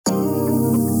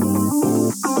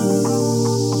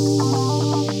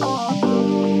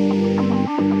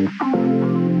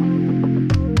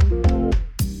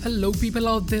people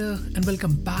out there, and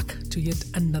welcome back to yet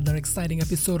another exciting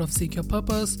episode of Seek Your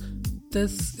Purpose.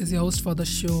 This is your host for the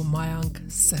show, Mayank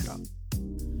Sehra.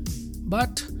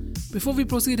 But before we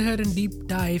proceed ahead and deep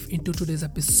dive into today's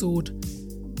episode,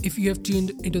 if you have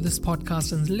tuned into this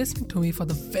podcast and listening to me for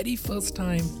the very first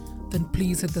time, then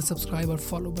please hit the subscribe or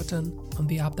follow button on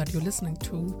the app that you're listening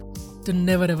to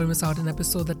never ever miss out an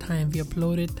episode the time we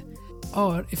upload it.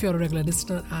 Or if you're a regular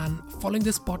listener and following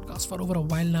this podcast for over a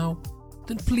while now,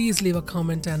 then please leave a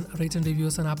comment and rate and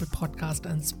reviews on Apple Podcast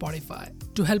and Spotify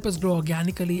to help us grow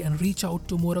organically and reach out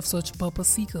to more of such purpose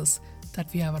seekers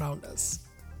that we have around us.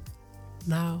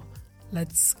 Now,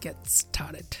 let's get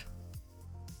started.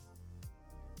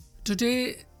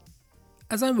 Today,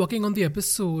 as I'm working on the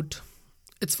episode,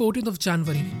 it's 14th of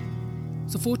January.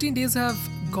 So 14 days have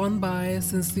gone by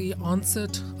since the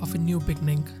onset of a new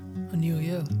beginning, a new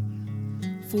year.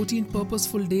 14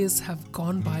 purposeful days have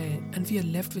gone by and we are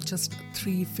left with just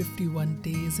 351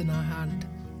 days in our hand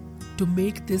to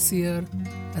make this year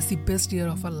as the best year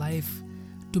of our life,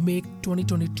 to make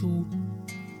 2022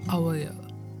 our year,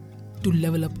 to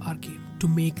level up our game, to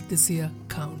make this year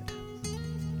count.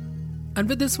 And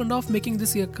with this fund of making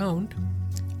this year count,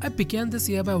 I began this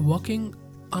year by working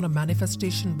on a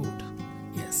manifestation board.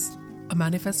 Yes, a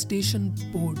manifestation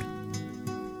board.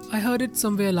 I heard it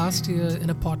somewhere last year in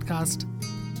a podcast,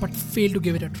 but failed to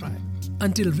give it a try.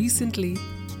 Until recently,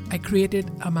 I created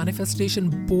a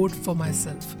manifestation board for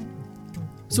myself.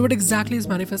 So what exactly is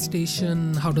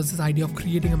manifestation? How does this idea of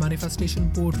creating a manifestation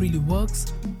board really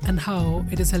works? And how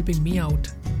it is helping me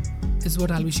out is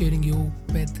what I'll be sharing you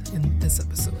with in this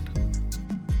episode.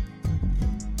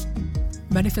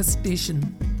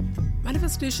 Manifestation.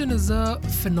 Manifestation is a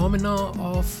phenomena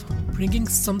of bringing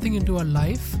something into our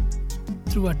life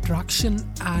through attraction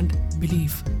and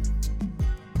belief.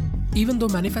 Even though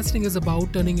manifesting is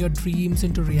about turning your dreams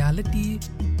into reality,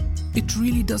 it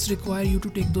really does require you to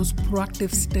take those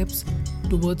proactive steps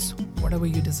towards whatever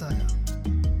you desire.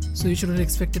 So you shouldn't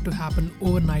expect it to happen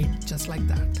overnight just like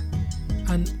that.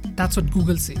 And that's what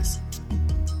Google says.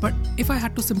 But if I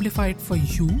had to simplify it for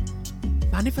you,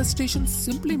 manifestation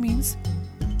simply means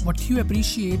what you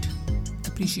appreciate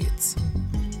appreciates.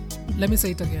 Let me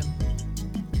say it again.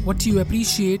 What you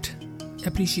appreciate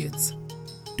appreciates.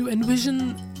 To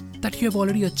envision that you have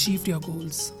already achieved your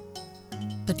goals,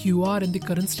 that you are in the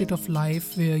current state of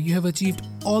life where you have achieved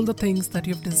all the things that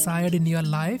you have desired in your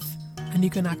life, and you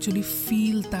can actually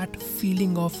feel that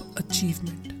feeling of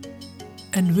achievement.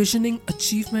 Envisioning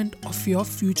achievement of your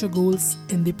future goals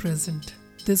in the present.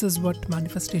 This is what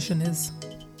manifestation is.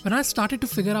 When I started to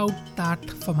figure out that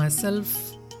for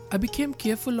myself, I became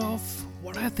careful of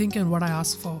what I think and what I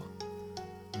ask for,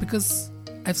 because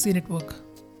I've seen it work.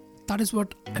 That is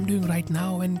what I'm doing right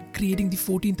now and creating the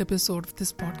 14th episode of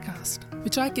this podcast,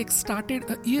 which I kickstarted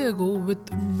a year ago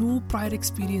with no prior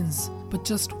experience, but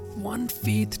just one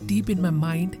faith deep in my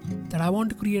mind that I want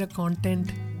to create a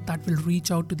content that will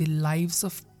reach out to the lives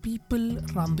of people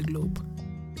around the globe.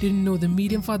 Didn't know the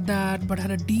medium for that, but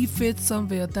had a deep faith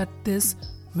somewhere that this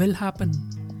will happen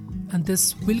and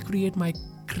this will create my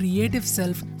creative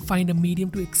self, find a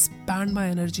medium to expand my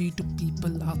energy to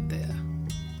people out there.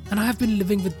 And I have been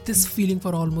living with this feeling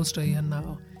for almost a year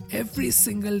now. Every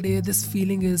single day, this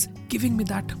feeling is giving me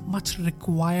that much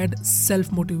required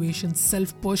self-motivation,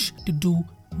 self-push to do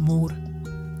more.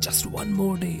 Just one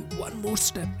more day, one more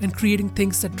step, and creating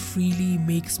things that really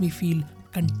makes me feel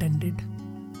contented.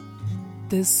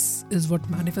 This is what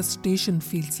manifestation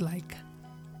feels like.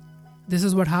 This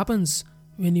is what happens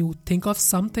when you think of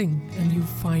something and you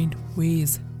find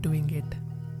ways doing it.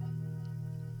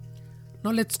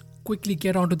 Now let's quickly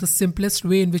get on to the simplest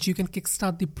way in which you can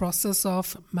kickstart the process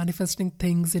of manifesting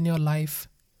things in your life.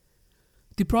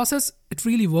 The process, it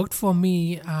really worked for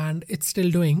me and it's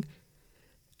still doing.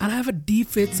 And I have a deep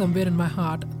faith somewhere in my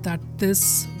heart that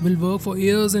this will work for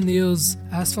years and years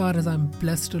as far as I'm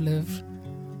blessed to live.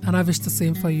 And I wish the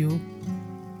same for you.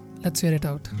 Let's hear it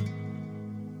out.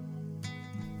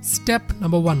 Step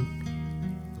number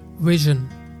 1. Vision.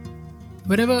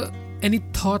 Whenever any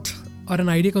thought or an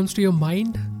idea comes to your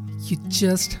mind, you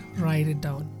just write it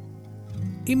down.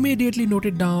 Immediately note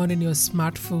it down in your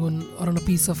smartphone or on a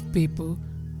piece of paper.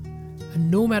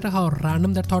 And no matter how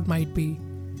random that thought might be,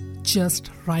 just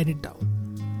write it down.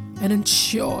 And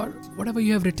ensure whatever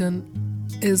you have written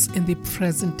is in the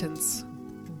present tense.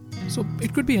 So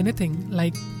it could be anything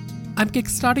like, I'm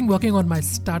kickstarting working on my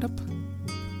startup.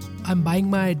 I'm buying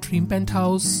my dream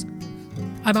penthouse.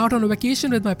 I'm out on a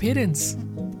vacation with my parents.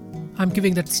 I'm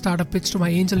giving that startup pitch to my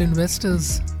angel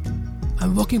investors.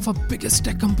 I'm working for biggest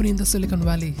tech company in the Silicon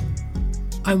Valley.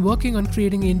 I'm working on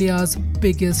creating India's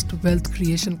biggest wealth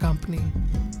creation company.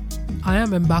 I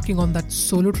am embarking on that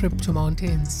solo trip to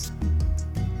mountains.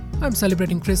 I'm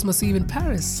celebrating Christmas Eve in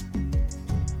Paris.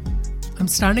 I'm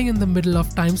standing in the middle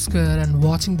of Times Square and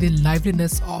watching the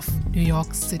liveliness of New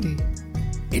York City.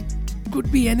 It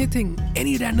could be anything,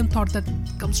 any random thought that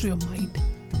comes to your mind.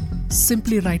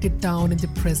 Simply write it down in the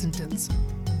present tense.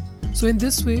 So in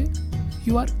this way,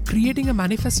 you are creating a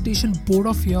manifestation board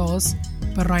of yours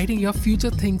by writing your future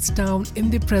things down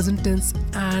in the present tense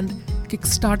and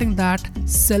kickstarting that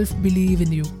self-belief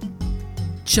in you.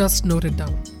 Just note it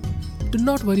down. Do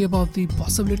not worry about the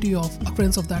possibility of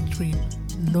occurrence of that dream.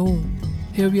 No.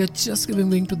 Here we are just giving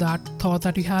wing to that thought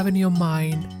that you have in your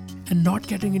mind and not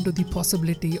getting into the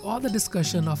possibility or the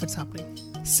discussion of its happening.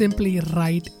 Simply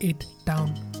write it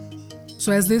down.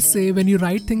 So as they say, when you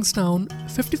write things down,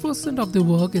 50% of the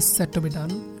work is set to be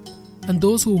done. And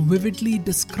those who vividly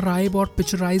describe or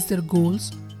picturize their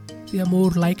goals, they are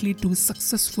more likely to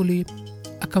successfully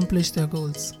accomplish their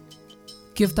goals.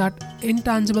 Give that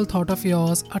intangible thought of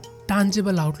yours a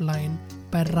tangible outline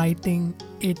by writing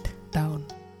it down.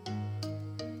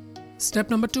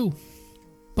 Step number 2,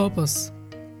 purpose.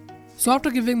 So after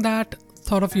giving that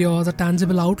thought of yours a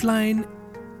tangible outline,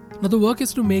 now the work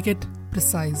is to make it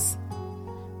precise.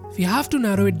 We have to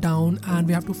narrow it down and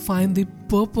we have to find the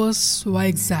purpose why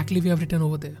exactly we have written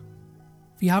over there.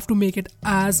 We have to make it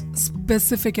as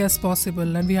specific as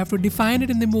possible and we have to define it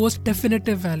in the most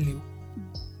definitive value.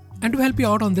 And to help you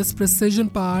out on this precision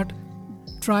part,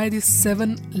 try the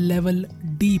 7-level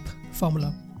deep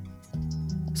formula.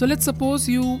 So let's suppose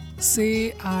you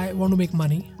say, I want to make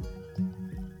money.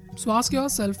 So ask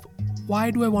yourself,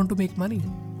 why do I want to make money?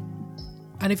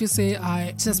 And if you say,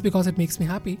 just because it makes me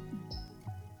happy.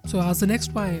 So ask the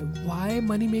next why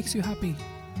money makes you happy?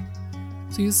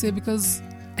 So you say, because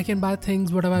I can buy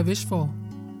things whatever I wish for.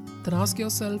 Then ask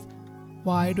yourself,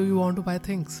 why do you want to buy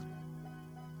things?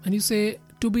 And you say,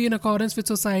 to be in accordance with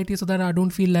society so that I don't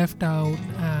feel left out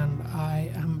and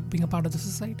I am being a part of the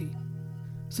society.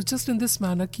 So just in this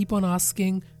manner, keep on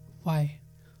asking why.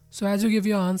 So as you give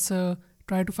your answer,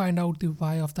 try to find out the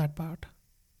why of that part.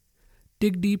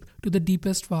 Dig deep to the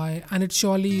deepest why, and it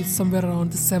surely is somewhere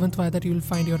around the 7th why that you will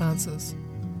find your answers.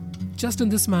 Just in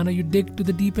this manner, you dig to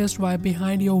the deepest why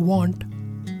behind your want,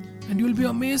 and you will be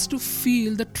amazed to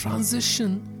feel the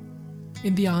transition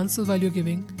in the answers while you're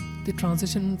giving, the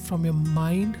transition from your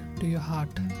mind to your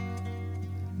heart.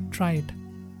 Try it.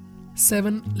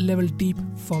 7-level deep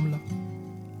formula.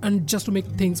 And just to make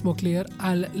things more clear,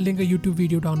 I'll link a YouTube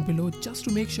video down below just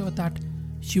to make sure that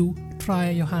you try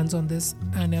your hands on this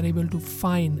and are able to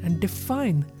find and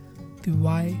define the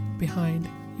why behind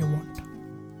your want.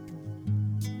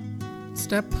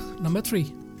 Step number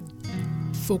 3,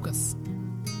 focus.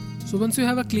 So once you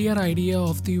have a clear idea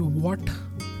of the what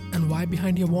and why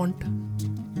behind your want,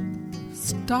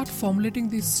 start formulating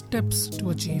these steps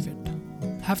to achieve it.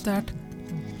 Have that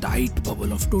tight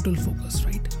bubble of total focus,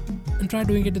 right? And try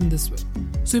doing it in this way.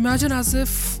 So imagine as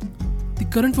if the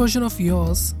current version of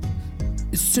yours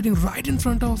is sitting right in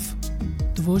front of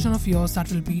the version of yours that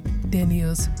will be 10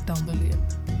 years down the lane.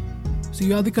 So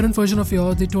you are the current version of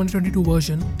yours, the 2022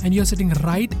 version, and you're sitting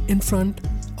right in front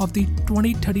of the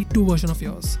 2032 version of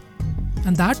yours.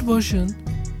 And that version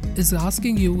is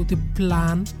asking you the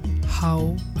plan,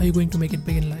 how are you going to make it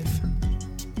big in life?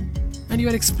 And you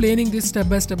are explaining this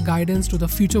step-by-step guidance to the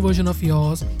future version of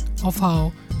yours of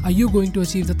how are you going to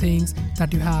achieve the things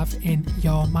that you have in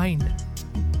your mind.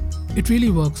 It really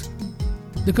works.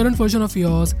 The current version of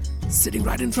yours sitting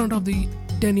right in front of the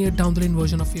 10-year down the lane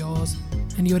version of yours,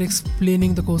 and you're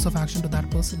explaining the course of action to that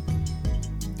person.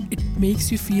 It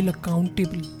makes you feel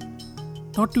accountable,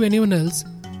 not to anyone else,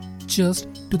 just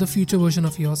to the future version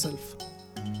of yourself.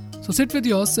 So sit with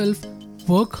yourself,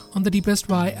 work on the deepest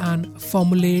why and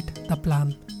formulate the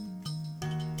plan.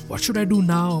 What should I do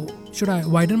now? Should I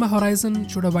widen my horizon?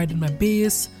 Should I widen my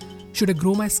base? Should I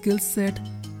grow my skill set?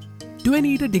 Do I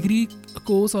need a degree, a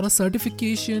course or a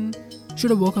certification?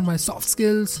 Should I work on my soft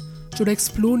skills? Should I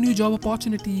explore new job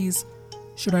opportunities?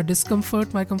 Should I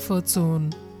discomfort my comfort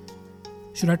zone?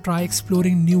 Should I try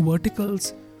exploring new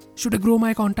verticals? Should I grow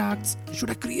my contacts?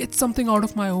 Should I create something out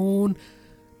of my own?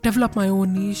 Develop my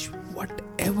own niche?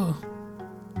 Whatever.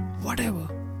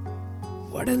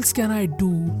 What else can I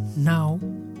do now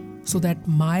so that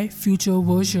my future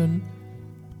version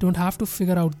don't have to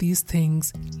figure out these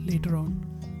things later on?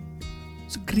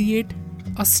 So create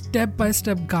a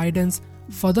step-by-step guidance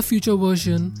for the future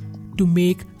version to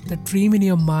make the dream in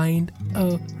your mind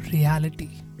a reality.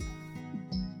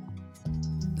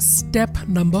 Step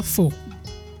number 4.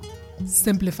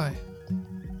 Simplify.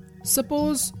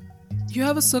 Suppose you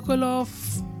have a circle of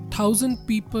 1,000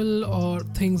 people or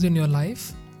things in your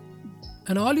life,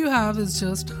 And all you have is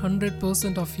just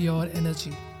 100% of your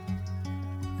energy.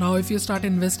 Now, if you start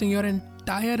investing your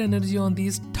entire energy on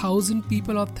these 1,000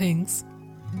 people or things,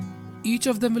 each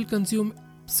of them will consume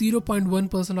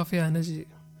 0.1% of your energy.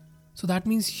 So that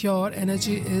means your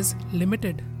energy is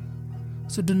limited.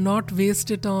 So do not waste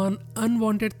it on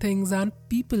unwanted things and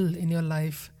people in your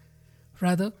life.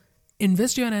 Rather,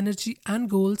 invest your energy and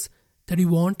goals that you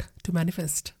want to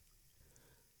manifest.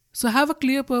 So have a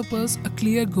clear purpose, a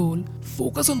clear goal,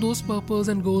 focus on those purposes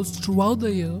and goals throughout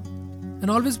the year, and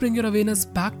always bring your awareness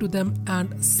back to them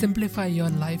and simplify your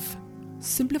life.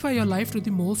 Simplify your life to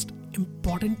the most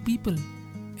important people,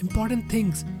 important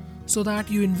things, so that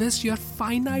you invest your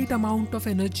finite amount of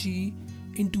energy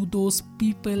into those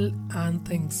people and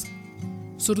things.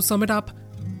 So to sum it up,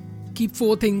 keep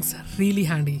 4 things really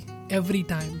handy every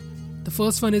time. The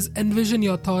first one is envision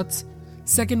your thoughts.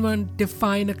 Second one,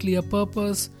 define a clear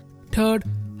purpose. Third,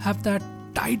 have that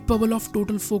tight bubble of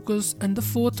total focus. And the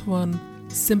fourth one,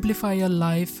 simplify your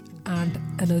life and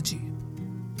energy.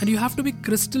 And you have to be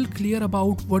crystal clear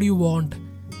about what you want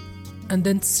and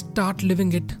then start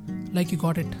living it like you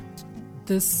got it.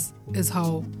 This is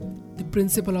how the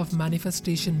principle of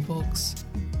manifestation works.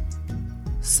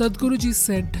 Sadhguruji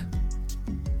said,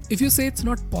 if you say it's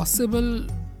not possible,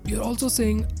 you're also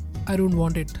saying, I don't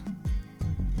want it.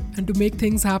 And to make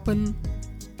things happen,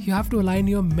 you have to align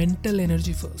your mental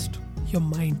energy first, your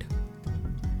mind.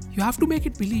 You have to make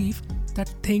it believe that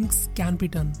things can be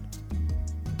done.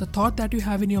 The thought that you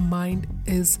have in your mind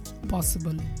is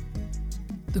possible.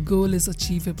 The goal is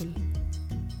achievable.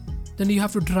 Then you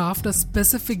have to draft a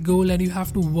specific goal and you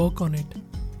have to work on it.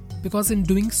 Because in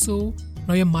doing so,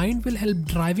 now your mind will help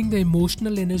driving the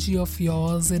emotional energy of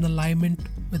yours in alignment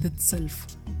with itself.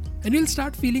 And you'll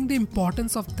start feeling the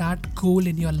importance of that goal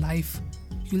in your life.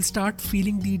 You'll start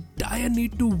feeling the dire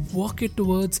need to work it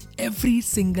towards every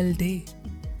single day.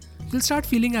 You'll start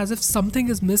feeling as if something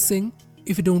is missing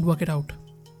if you don't work it out.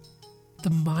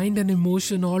 The mind and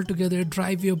emotion all together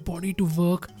drive your body to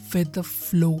work with the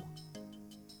flow.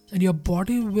 And your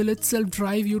body will itself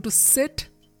drive you to sit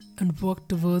and work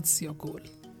towards your goal.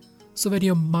 So when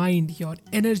your mind, your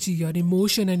energy, your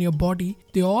emotion and your body,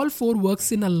 they all 4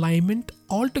 works in alignment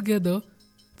all together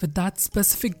with that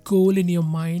specific goal in your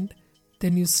mind,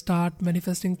 then you start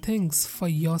manifesting things for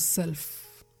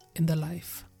yourself in the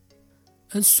life.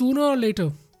 And sooner or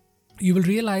later, you will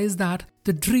realize that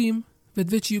the dream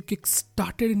with which you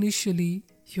kick-started initially,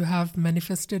 you have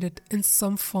manifested it in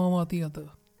some form or the other.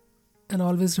 And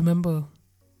always remember,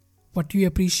 what you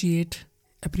appreciate,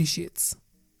 appreciates.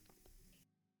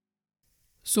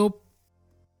 So,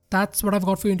 that's what I've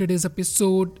got for you in today's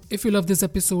episode. If you love this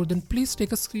episode, then please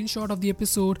take a screenshot of the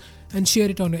episode and share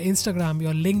it on your Instagram,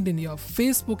 your LinkedIn, your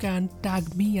Facebook, and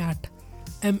tag me at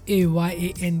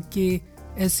MAYANKSEHRA,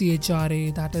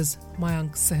 that is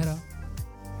Mayank Sehra.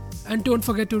 And don't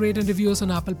forget to rate and review us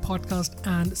on Apple Podcast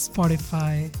and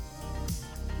Spotify.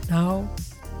 Now,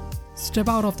 step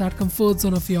out of that comfort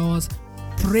zone of yours,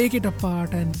 break it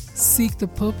apart and seek the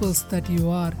purpose that you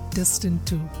are destined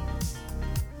to.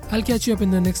 I'll catch you up in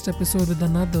the next episode with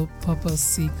another purpose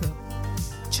seeker.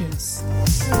 Cheers.